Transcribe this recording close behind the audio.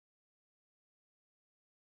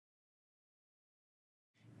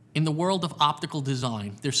In the world of optical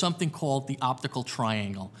design, there's something called the optical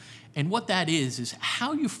triangle. And what that is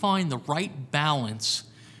how you find the right balance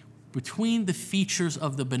between the features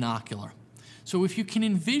of the binocular. So if you can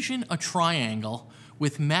envision a triangle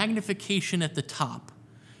with magnification at the top,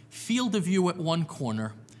 field of view at one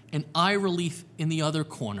corner, and eye relief in the other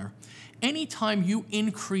corner, anytime you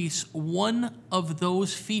increase one of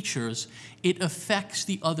those features, it affects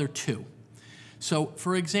the other two. So,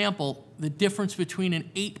 for example, the difference between an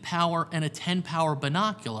 8-power and a 10-power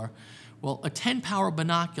binocular, well, a 10-power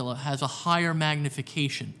binocular has a higher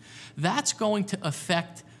magnification. That's going to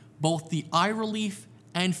affect both the eye relief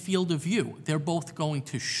and field of view. They're both going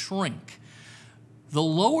to shrink. The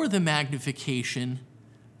lower the magnification,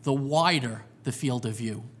 the wider the field of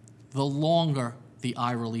view, the longer the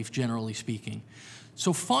eye relief, generally speaking.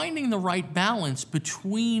 So finding the right balance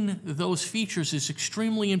between those features is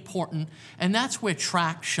extremely important, and that's where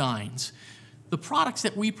Track shines. The products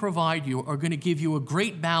that we provide you are going to give you a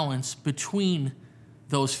great balance between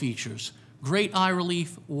those features. Great eye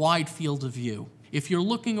relief, wide field of view. If you're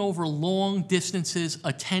looking over long distances,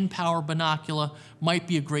 a 10-power binocular might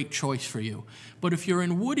be a great choice for you. But if you're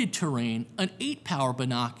in wooded terrain, an 8-power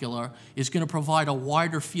binocular is going to provide a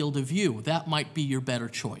wider field of view. That might be your better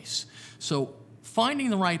choice. So finding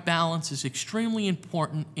the right balance is extremely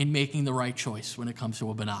important in making the right choice when it comes to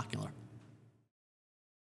a binocular.